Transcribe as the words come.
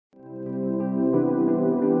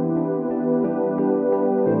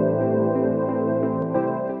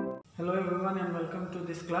welcome to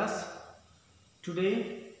this class.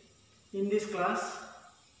 Today in this class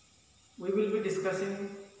we will be discussing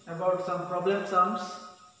about some problem sums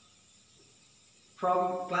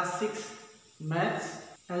from class 6 maths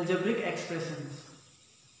algebraic expressions.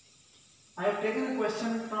 I have taken a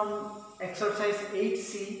question from exercise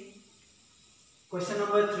 8C, question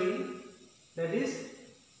number 3, that is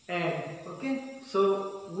add. Okay,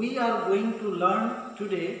 so we are going to learn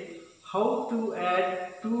today how to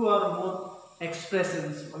add two or more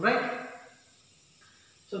expressions. Alright,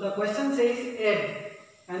 so the question says add,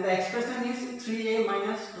 and the expression is 3a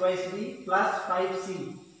minus twice b plus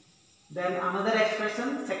 5c. Then another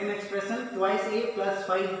expression, second expression, twice a plus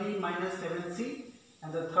 5b minus 7c,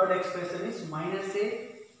 and the third expression is minus a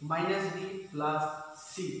minus b plus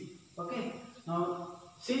c. Okay, now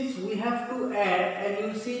since we have to add,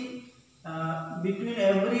 and you see between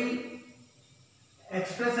every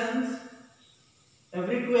expressions,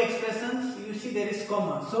 every two expressions, you see there is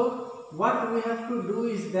comma. So what we have to do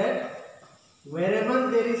is that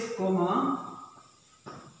wherever there is comma,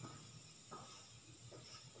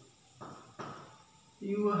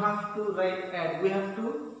 you have to write add. We have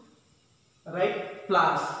to write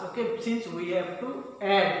plus. Okay, since we have to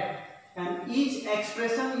add, and each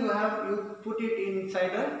expression you put it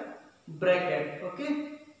inside a bracket.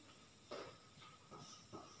 Okay,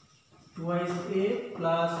 twice a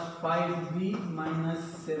plus 5b minus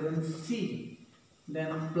 7c,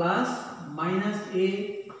 then plus minus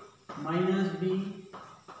a minus b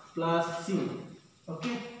plus c.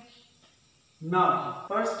 Okay, now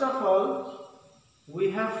first of all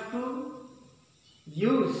we have to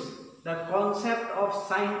use the concept of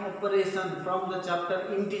sign operation from the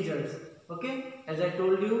chapter integers. Okay, as I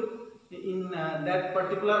told you in that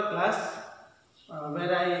particular class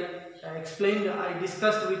where I explained, I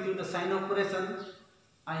discussed with you the sign operation,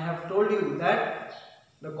 I have told you that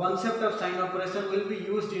the concept of sign operation will be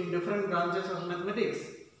used in different branches of mathematics.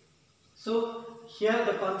 So here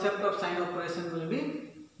the concept of sign operation will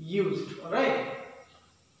be used. Alright,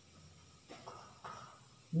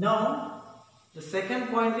 now the second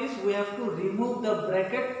point is we have to remove the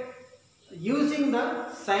bracket using the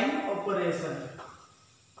sign operation.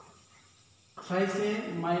 Thrice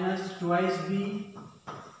a minus twice b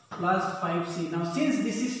plus 5c. Now since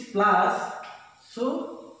this is plus,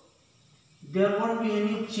 so there won't be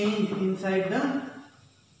any change inside the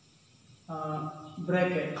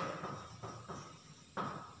bracket.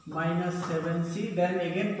 Minus 7c, then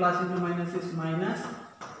again plus into minus is minus,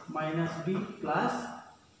 minus b plus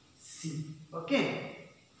c. Okay,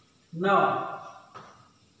 now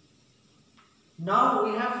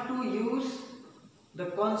we have to use the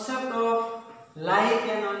concept of like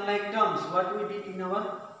and unlike terms, what we did in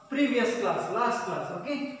our previous class, last class.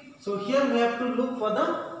 Okay, so here we have to look for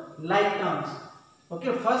the like terms.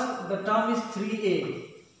 Okay, first the term is 3a,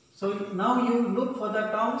 so now you look for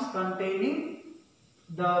the terms containing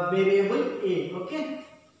the variable a. Okay,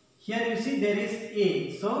 here you see there is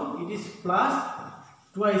a, so it is plus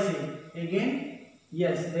twice a. Again,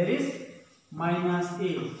 yes, there is minus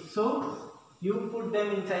a, so you put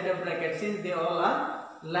them inside a bracket since they all are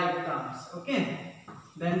like terms. Okay,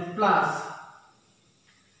 then plus,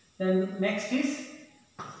 then next is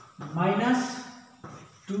minus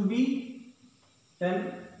 2b,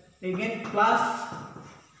 then again plus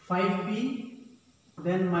 5b,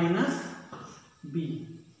 then minus b,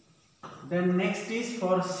 then next is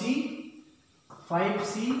for c,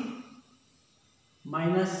 5c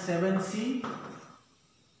minus 7c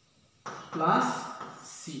plus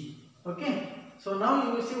c. Okay, so now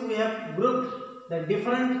you will see we have grouped the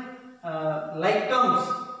different like terms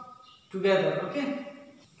together. Okay,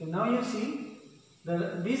 now you see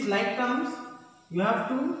these like terms you have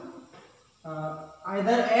to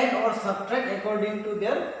either add or subtract according to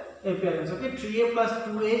their appearance. Okay, 3a plus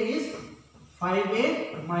 2a is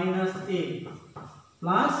 5a minus a,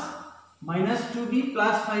 plus minus 2b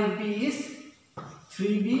plus 5b is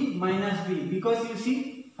 3b minus b, because you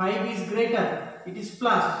see 5 is greater, it is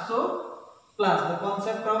plus, so plus, the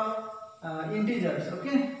concept of integers.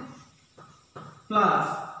 Okay,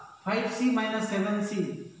 plus 5c minus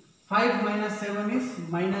 7c, 5 minus 7 is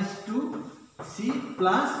minus 2c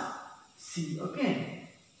plus c. Okay,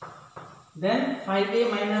 then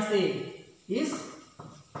 5a minus a is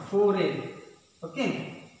 4a.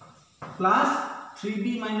 Okay, plus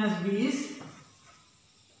 3b minus b is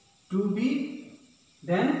 2b,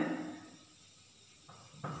 then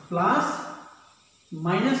plus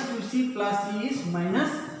minus 2c plus c is minus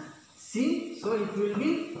c, so it will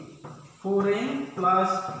be 4a plus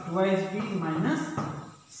twice b minus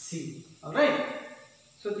c. Alright,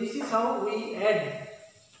 so this is how we add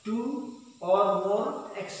two or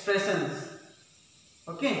more expressions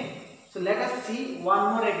Okay, so let us see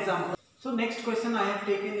one more example. So next question I have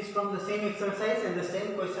taken is from the same exercise and the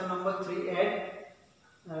same question number 3, add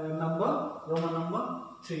Roman number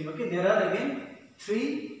 3. Okay, there are again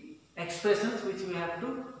 3 expressions which we have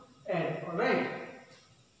to add. Alright,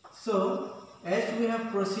 so as we have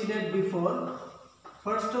proceeded before,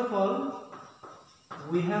 first of all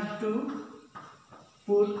we have to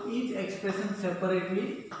put each expression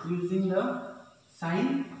separately using the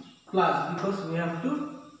sign plus, because we have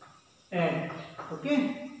to add.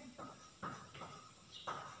 Okay,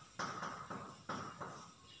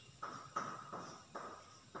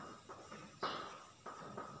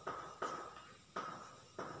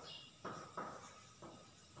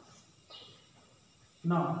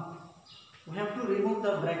 now we have to remove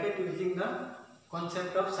the bracket using the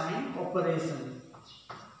concept of sign operation.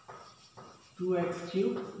 2x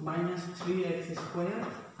cube minus 3x square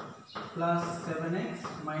plus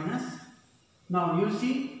 7x minus, now you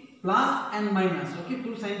see plus and minus, okay,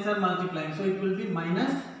 two signs are multiplying, so it will be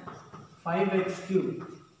minus 5x cube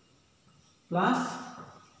plus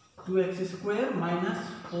 2x square minus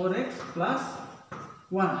 4x plus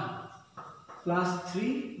 1 plus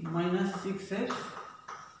 3 minus 6x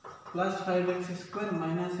plus 5x square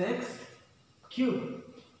minus x cube.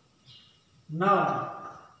 Now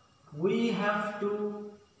we have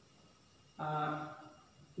to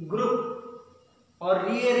group or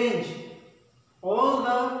rearrange all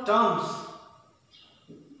the terms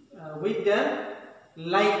with their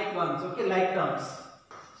like ones, okay, like terms.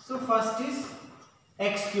 So first is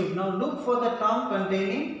x cube. Now look for the term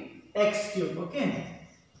containing x cube. Okay,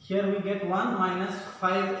 here we get 1 minus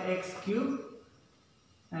 5x cube,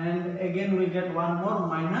 and again we get one more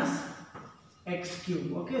minus x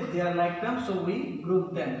cube. Okay, they are like terms, so we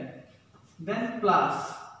group them. Then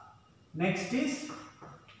plus, next is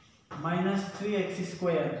minus 3x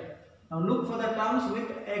square. Now look for the terms with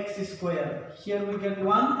x square. Here we get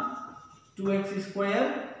 1, 2x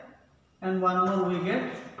square, and one more we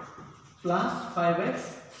get plus 5x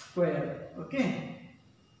square. Okay,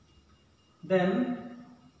 then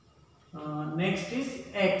next is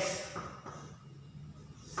x,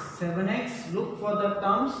 7x. Look for the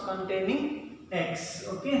terms containing x.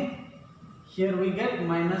 Okay, here we get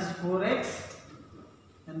minus 4x,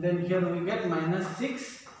 and then here we get minus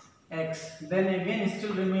 6x. Then again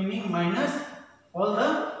still remaining minus all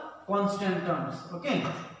the constant terms. Okay,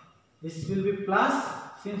 this will be plus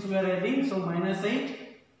since we are adding, so minus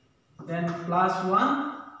 8, then plus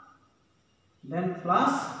 1, then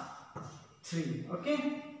plus 3.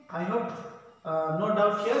 Okay, I hope no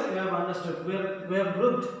doubt here we have understood. We have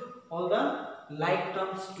grouped all the like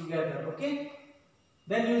terms together. Okay,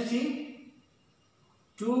 then you see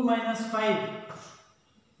 2 minus 5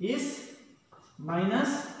 is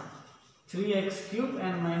minus 3x cube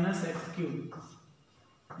and minus x cube.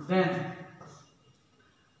 Then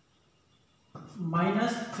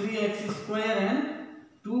minus 3x square and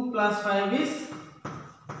 2 plus 5 is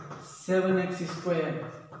 7x square.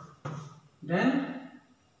 Then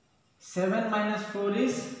 7 minus 4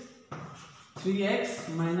 is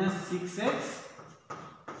 3x minus 6x.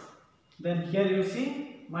 Then here you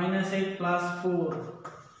see minus 8 plus 4.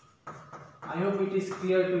 I hope it is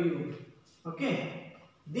clear to you. Okay,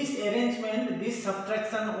 this arrangement, this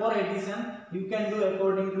subtraction or addition, you can do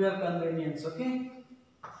according to your convenience. Okay,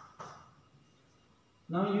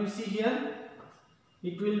 now you see here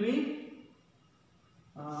it will be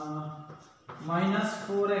minus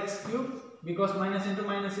 4x cube, because minus into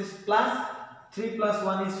minus is plus, 3 plus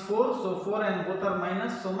 1 is 4, so 4 and both are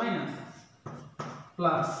minus, so minus,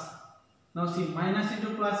 plus. Now see, minus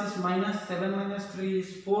into plus is minus, 7 minus 3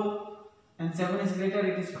 is 4, and 7 is greater,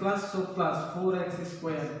 it is plus, so plus 4x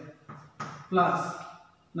square plus.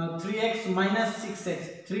 Now 3x minus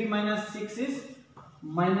 6x, 3 minus 6 is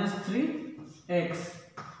minus 3x,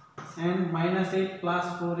 and minus 8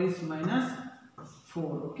 plus 4 is minus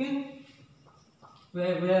 4. Okay, we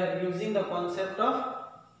are using the concept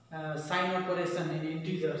of sign operation in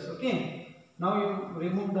integers. Okay, now you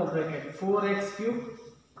remove the bracket. 4x cube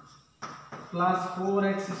plus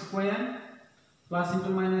 4x square plus into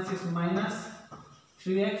minus is minus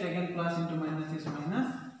 3x, again plus into minus is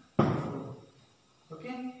minus 4.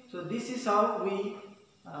 Okay, so this is how we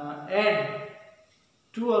add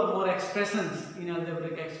two or more expressions in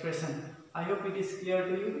algebraic expression. I hope it is clear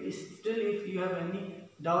to you. Still, if you have any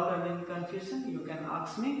doubt or any confusion, you can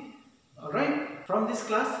ask me. Alright, from this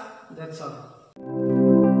class, that's all.